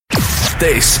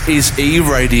This is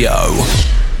E-Radio.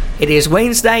 It is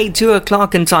Wednesday, 2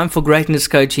 o'clock, and time for Greatness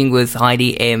Coaching with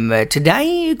Heidi M.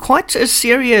 Today, quite a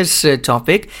serious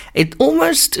topic. It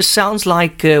almost sounds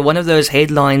like one of those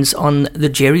headlines on the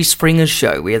Jerry Springer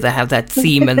show where they have that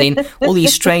theme and then all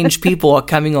these strange people are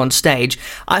coming on stage.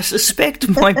 I suspect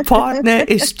my partner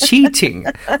is cheating.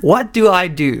 What do I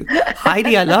do?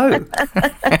 Heidi, hello.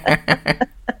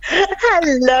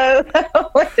 Hello.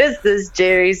 What is this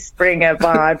Jerry Springer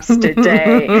vibes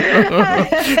today?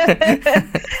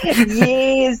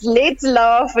 Yes, let's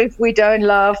laugh. If we don't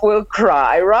laugh, we'll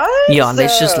cry, right? Yeah,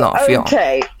 let's just laugh.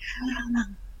 Okay. Yeah.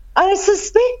 I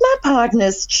suspect my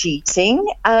partner's cheating.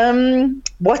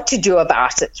 What to do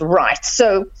about it? Right.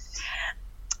 So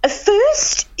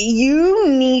first, you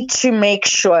need to make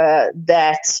sure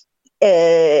that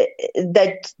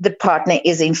the partner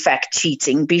is in fact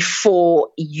cheating before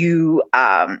you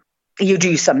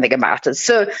do something about it.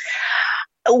 So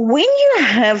when you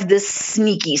have this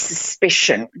sneaky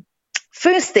suspicion,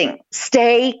 first thing,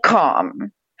 stay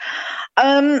calm.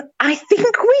 I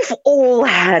think we've all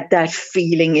had that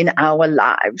feeling in our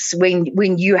lives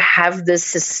when you have this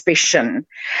suspicion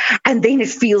and then it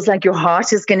feels like your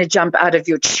heart is going to jump out of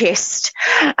your chest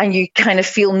and you kind of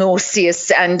feel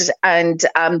nauseous and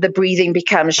the breathing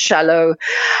becomes shallow.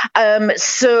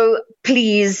 So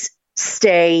please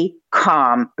stay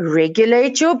calm.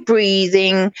 Regulate your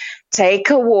breathing,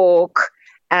 take a walk,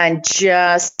 and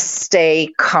just stay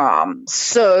calm.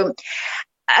 So,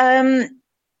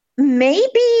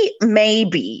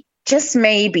 maybe, just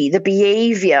maybe, the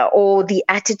behavior or the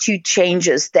attitude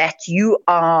changes that you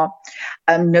are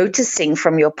noticing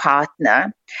from your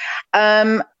partner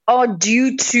are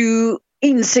due to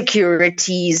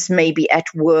insecurities, maybe at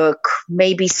work,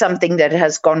 maybe something that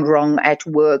has gone wrong at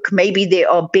work. Maybe there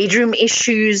are bedroom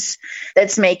issues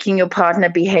that's making your partner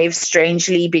behave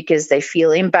strangely because they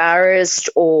feel embarrassed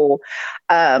or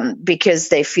because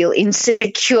they feel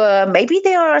insecure. Maybe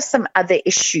there are some other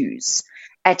issues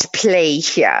at play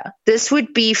here. This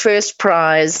would be first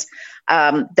prize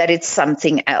that it's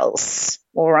something else.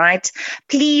 All right.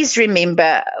 Please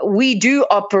remember, we do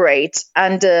operate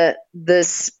under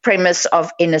this premise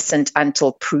of innocent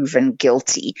until proven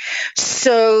guilty.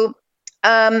 So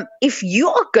if you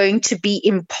are going to be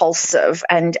impulsive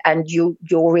and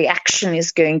your reaction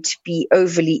is going to be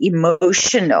overly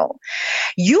emotional,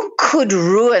 you could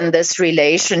ruin this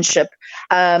relationship.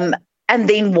 And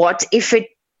then what if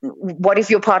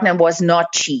your partner was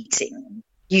not cheating?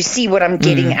 You see what I'm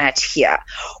getting at here.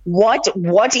 What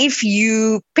if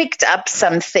you picked up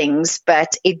some things,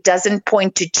 but it doesn't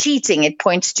point to cheating? It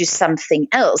points to something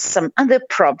else, some other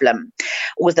problem,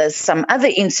 or there's some other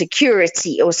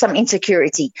insecurity or some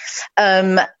insecurity.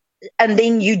 And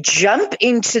then you jump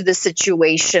into the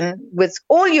situation with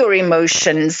all your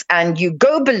emotions and you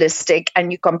go ballistic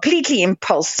and you're completely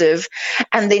impulsive.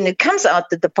 And then it comes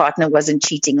out that the partner wasn't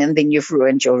cheating and then you've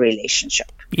ruined your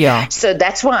relationship. Yeah. So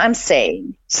that's why I'm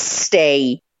saying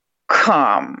stay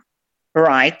calm,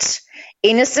 right?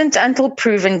 Innocent until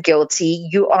proven guilty.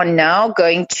 You are now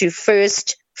going to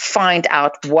first find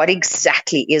out what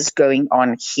exactly is going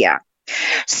on here.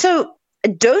 So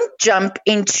don't jump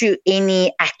into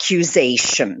any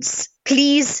accusations.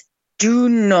 Please do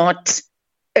not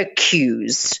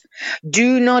accuse.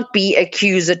 Do not be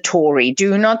accusatory.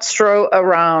 Do not throw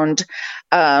around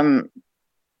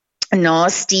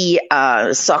nasty,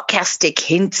 sarcastic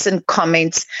hints and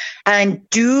comments. And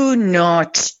do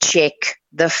not check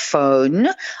the phone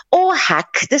or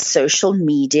hack the social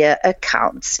media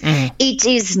accounts. It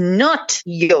is not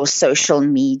your social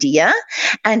media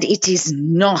and it is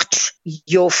not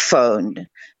your phone.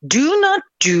 Do not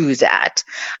do that.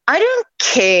 I don't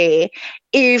care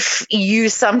if you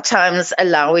sometimes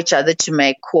allow each other to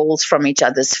make calls from each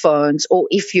other's phones, or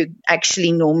if you're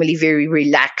actually normally very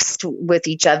relaxed with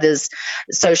each other's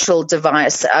social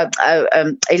device,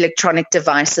 electronic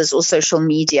devices or social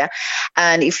media.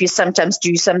 And if you sometimes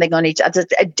do something on each other,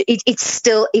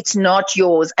 it's not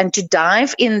yours. And to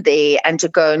dive in there and to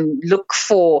go and look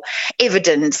for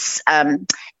evidence,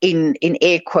 in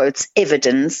air quotes,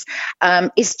 evidence,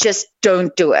 is just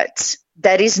don't do it.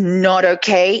 That is not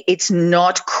okay. It's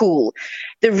not cool.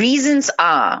 The reasons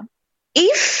are,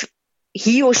 if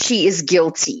he or she is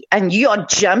guilty and you are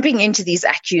jumping into these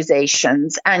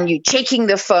accusations and you're checking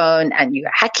the phone and you're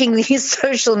hacking his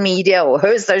social media or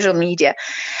her social media,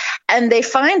 and they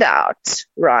find out,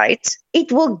 right,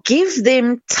 it will give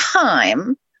them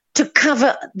time to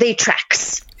cover their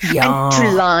tracks and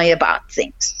to lie about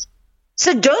things.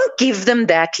 So don't give them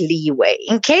that leeway.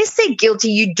 In case they're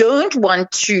guilty, you don't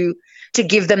want to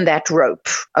give them that rope,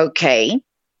 okay?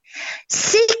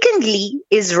 Secondly,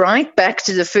 is right back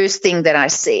to the first thing that I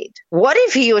said. What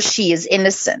if he or she is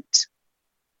innocent?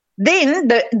 Then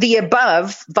the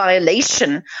above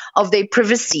violation of their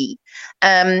privacy,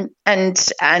 and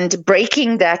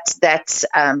breaking that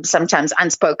sometimes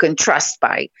unspoken trust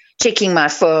by checking my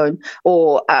phone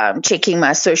or checking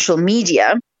my social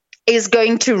media is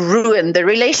going to ruin the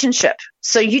relationship.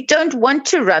 So you don't want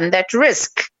to run that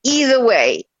risk either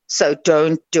way. So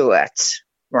don't do it,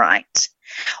 right?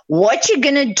 What you're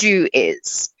going to do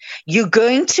is you're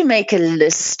going to make a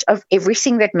list of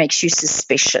everything that makes you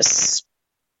suspicious.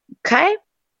 Okay?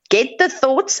 Get the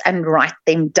thoughts and write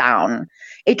them down.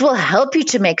 It will help you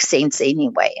to make sense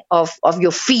anyway of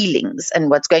your feelings and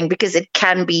what's going, because it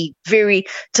can be very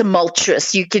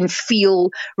tumultuous. You can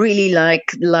feel really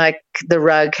like the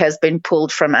rug has been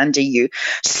pulled from under you.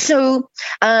 So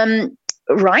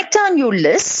write down your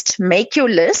list, make your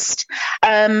list,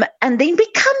 and then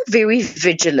become very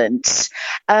vigilant.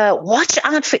 Watch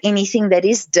out for anything that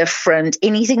is different,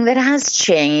 anything that has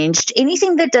changed,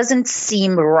 anything that doesn't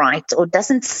seem right or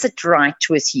doesn't sit right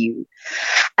with you.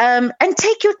 And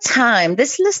take your time.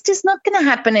 This list is not going to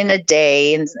happen in a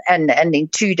day and in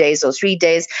 2 days or 3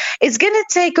 days. It's going to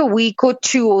take a week or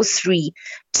 2 or 3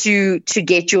 to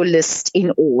get your list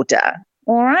in order.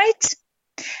 All right?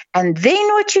 And then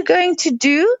what you're going to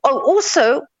do,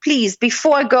 also, please,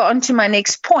 before I go on to my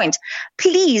next point,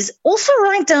 please also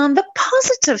write down the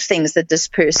positive things that this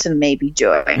person may be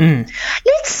doing.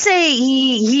 Let's say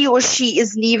he or she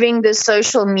is leaving the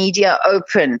social media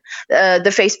open, the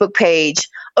Facebook page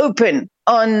open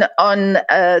on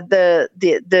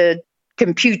the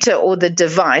computer or the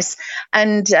device,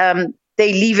 and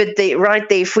they leave it right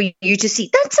there for you to see.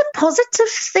 That's a positive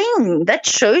thing. That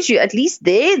shows you at least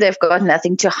they've got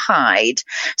nothing to hide.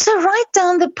 So write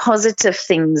down the positive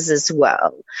things as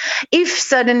well. If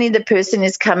suddenly the person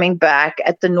is coming back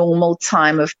at the normal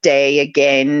time of day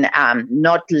again,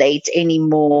 not late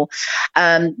anymore,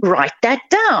 write that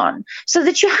down so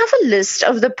that you have a list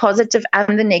of the positive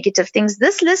and the negative things.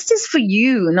 This list is for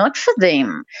you, not for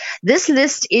them. This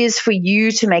list is for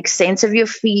you to make sense of your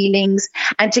feelings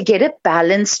and to get a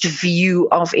balanced view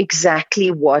of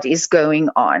exactly what is going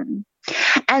on.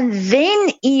 And then,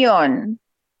 Eon,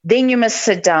 then you must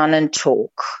sit down and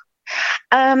talk.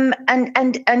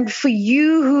 And for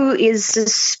you who is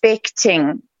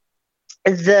suspecting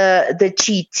the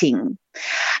cheating,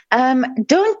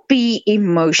 don't be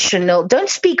emotional. Don't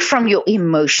speak from your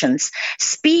emotions.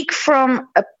 Speak from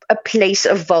a place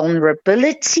of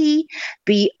vulnerability.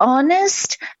 Be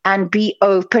honest and be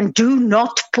open. Do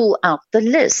not pull out the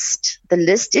list. The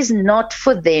list is not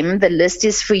for them. The list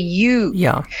is for you.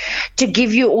 Yeah. To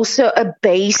give you also a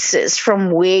basis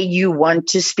from where you want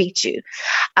to speak to,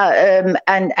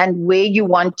 and where you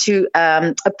want to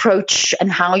approach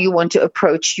and how you want to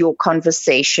approach your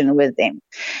conversation with them.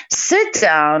 Sit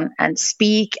down and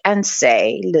speak and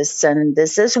say, listen,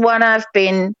 this is what I've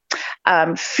been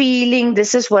feeling.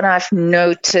 This is what I've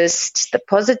noticed, the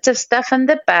positive stuff and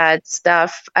the bad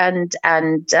stuff. And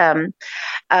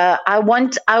I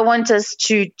want us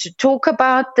to talk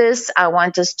about this. I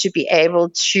want us to be able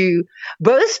to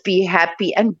both be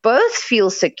happy and both feel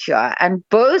secure and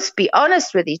both be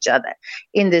honest with each other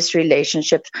in this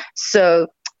relationship. So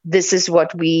this is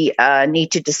what we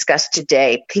need to discuss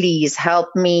today. Please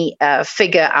help me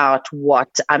figure out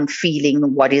what I'm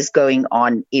feeling, what is going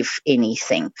on, if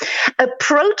anything.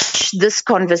 Approach this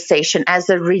conversation as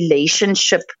a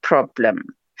relationship problem,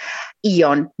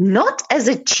 Eon, not as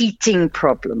a cheating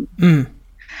problem.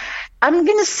 I'm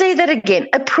going to say that again.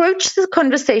 Approach the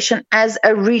conversation as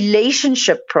a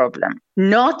relationship problem,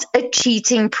 not a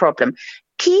cheating problem.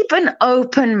 Keep an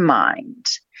open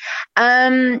mind.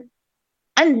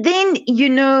 And then,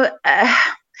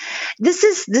 this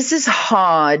is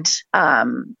hard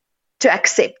to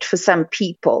accept for some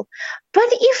people. But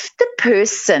if the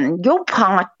person, your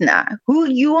partner, who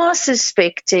you are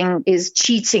suspecting is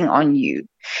cheating on you,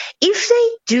 if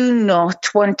they do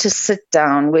not want to sit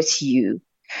down with you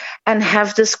and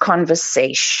have this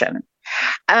conversation,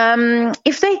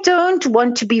 if they don't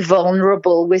want to be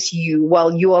vulnerable with you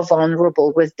while you are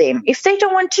vulnerable with them, if they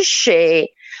don't want to share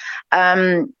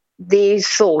their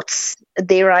thoughts,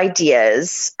 their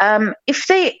ideas, if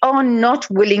they are not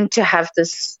willing to have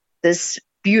this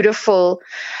beautiful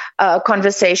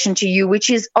conversation to you,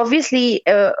 which is obviously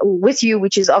with you,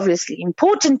 which is obviously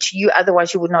important to you,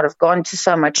 otherwise you would not have gone to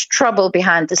so much trouble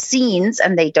behind the scenes,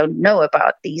 and they don't know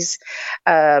about these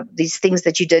things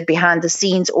that you did behind the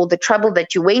scenes, or the trouble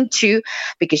that you went to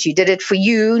because you did it for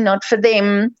you, not for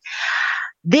them.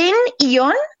 Then,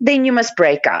 Eon, then you must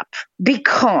break up,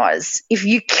 because if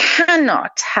you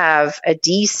cannot have a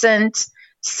decent,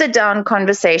 sit-down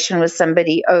conversation with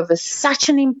somebody over such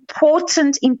an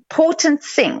important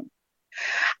thing.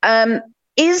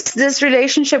 Is this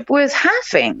relationship worth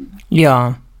having?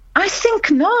 Yeah. I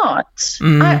think not.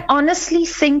 I honestly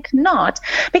think not,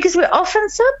 because we're often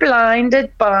so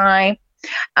blinded by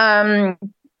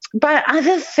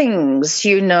other things,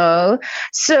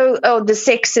 So, the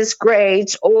sex is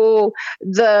great, or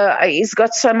he's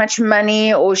got so much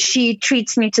money, or she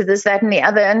treats me to this, that, and the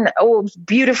other, and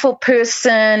beautiful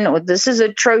person, or this is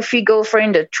a trophy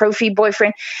girlfriend, a trophy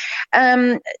boyfriend.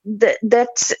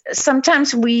 That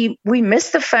sometimes we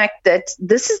miss the fact that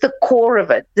this is the core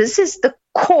of it. This is the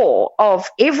core of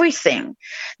everything.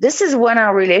 This is what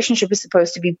our relationship is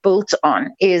supposed to be built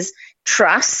on: is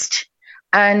trust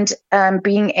and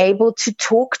being able to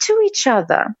talk to each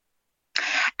other.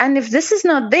 And if this is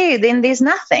not there, then there's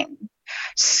nothing.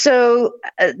 So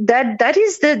that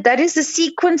is the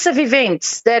sequence of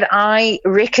events that I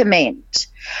recommend.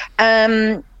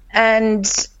 And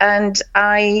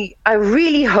I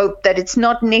really hope that it's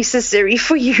not necessary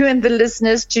for you and the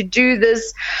listeners to do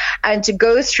this and to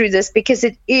go through this, because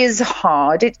it is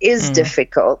hard, it is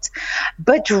difficult,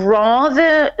 but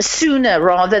sooner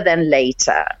rather than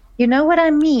later. You know what I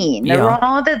mean? Yeah.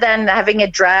 Rather than having a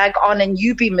drag on and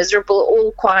you be miserable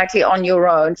all quietly on your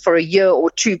own for a year or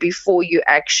two before you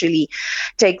actually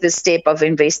take the step of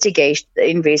investigating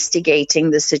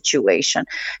the situation.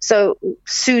 So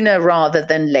sooner rather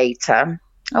than later.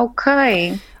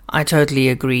 Okay. I totally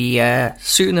agree.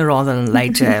 Sooner rather than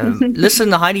later.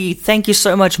 Listen, Heidi, thank you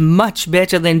so much. Much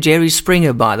better than Jerry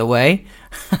Springer, by the way.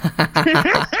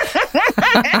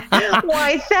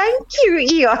 Why, thank you,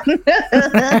 Eon.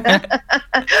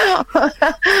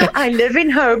 I live in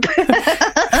hope.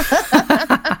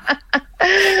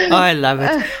 I love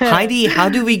it. Heidi, how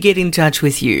do we get in touch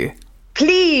with you?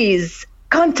 Please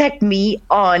contact me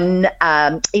on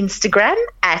Instagram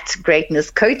at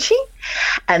Greatness Coaching.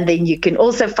 And then you can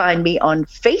also find me on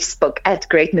Facebook at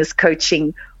Greatness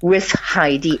Coaching with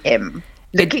Heidi M.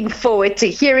 Looking forward to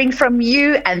hearing from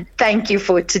you, and thank you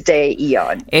for today,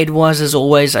 Eon. It was, as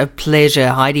always, a pleasure.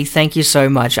 Heidi, thank you so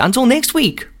much. Until next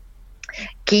week.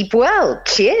 Keep well.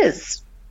 Cheers.